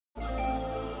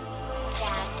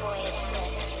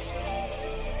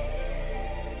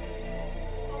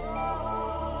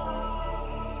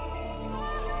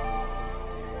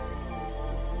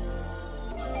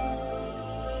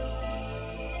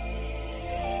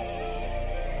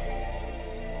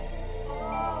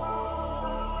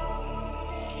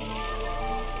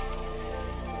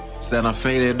Said I'm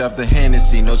faded off the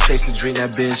Hennessy, no chasing, drink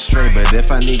that bitch straight. But if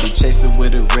I need to chase it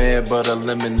with a red butter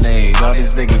lemonade, all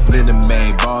these niggas been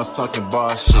made, boss talking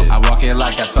boss shit. I walk it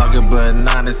like I talk it, but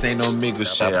nah, this ain't no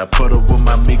Migos shit. I put up with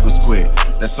my Migos quick,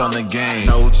 that's on the game.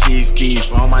 No Chief Keef,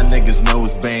 all my niggas know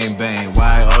it's bang bang.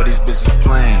 Why all these bitches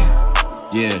playing?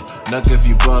 Yeah, knock if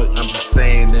you buck, I'm just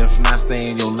saying. If not,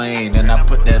 stay in your lane, and I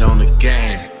put that on the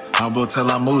game. Humble till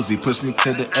I'm oozy, push me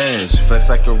to the edge. Flex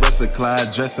like a wrestler,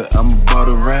 Clyde Dresser, I'm about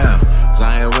around.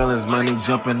 Zion Williams, money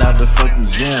jumping out the fucking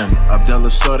gym. Abdullah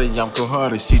Shorty, I'm cold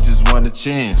hearted, she just want a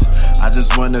chance. I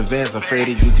just want advance, I'm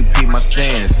faded, you can peep my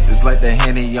stance. It's like the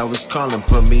Henny always calling,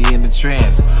 put me in the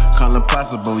trance. Call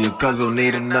impossible, your cousin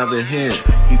need another hit.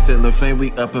 He said, LaFame,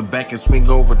 we up and back and swing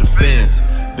over the fence.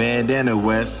 Bandana,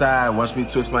 west side, watch me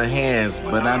twist my hands.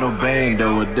 But I don't bang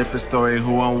though, a different story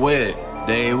who I'm with.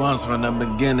 Day ones from the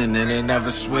beginning and they never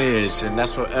switch. And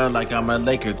that's for L like I'm a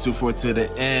Laker, 2-4 to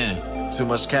the end. Too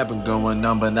much capping going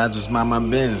on, but I just mind my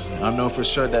business. I know for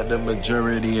sure that the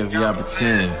majority of y'all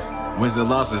pretend. Wins and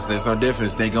losses, there's no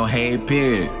difference, they gon' hate,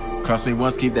 period. Cross me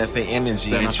once, keep that same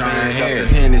energy, ain't trying hair.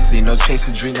 Hennessy, no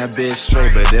chasing, drink that bitch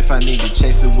straight. But if I need to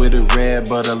chase it with a red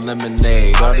butter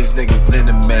lemonade, all these niggas been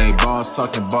made, boss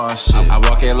talking boss shit. I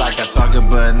walk it like I talk it,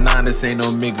 but nah, this ain't no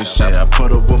Migos shit. I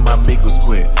put up with my Migos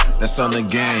quick, that's on the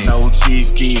game. No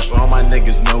Chief Keef, all my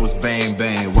niggas know it's bang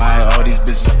bang. Why all these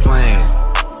bitches playing?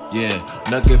 Yeah,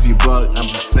 knock if you buck, I'm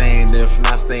just saying. If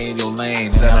not, stay in your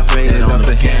lane. Said I faded off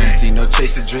the Hennessy, no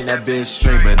chasing, drink that bitch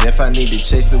straight. But if I need to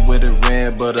chase it with a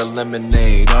red butter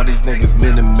lemonade, all these niggas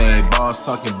been made, boss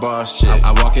talking boss shit.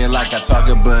 I walk it like I talk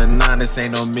it, but nah, this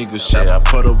ain't no Migos shit. I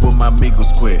put up with my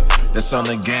Migos quick, that's on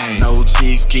the game. No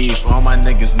Chief Keef, all my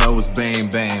niggas know it's bang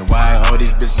bang. Why all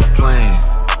these bitches playing?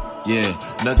 Yeah,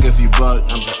 knock if you buck,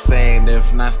 I'm just saying.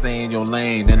 If not, stay in your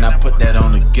lane, and I put that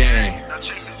on the game. No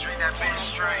chasing, drink that bitch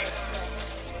straight.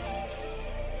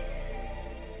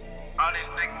 All these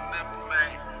niggas never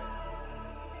made.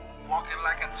 Walking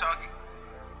like a talkie.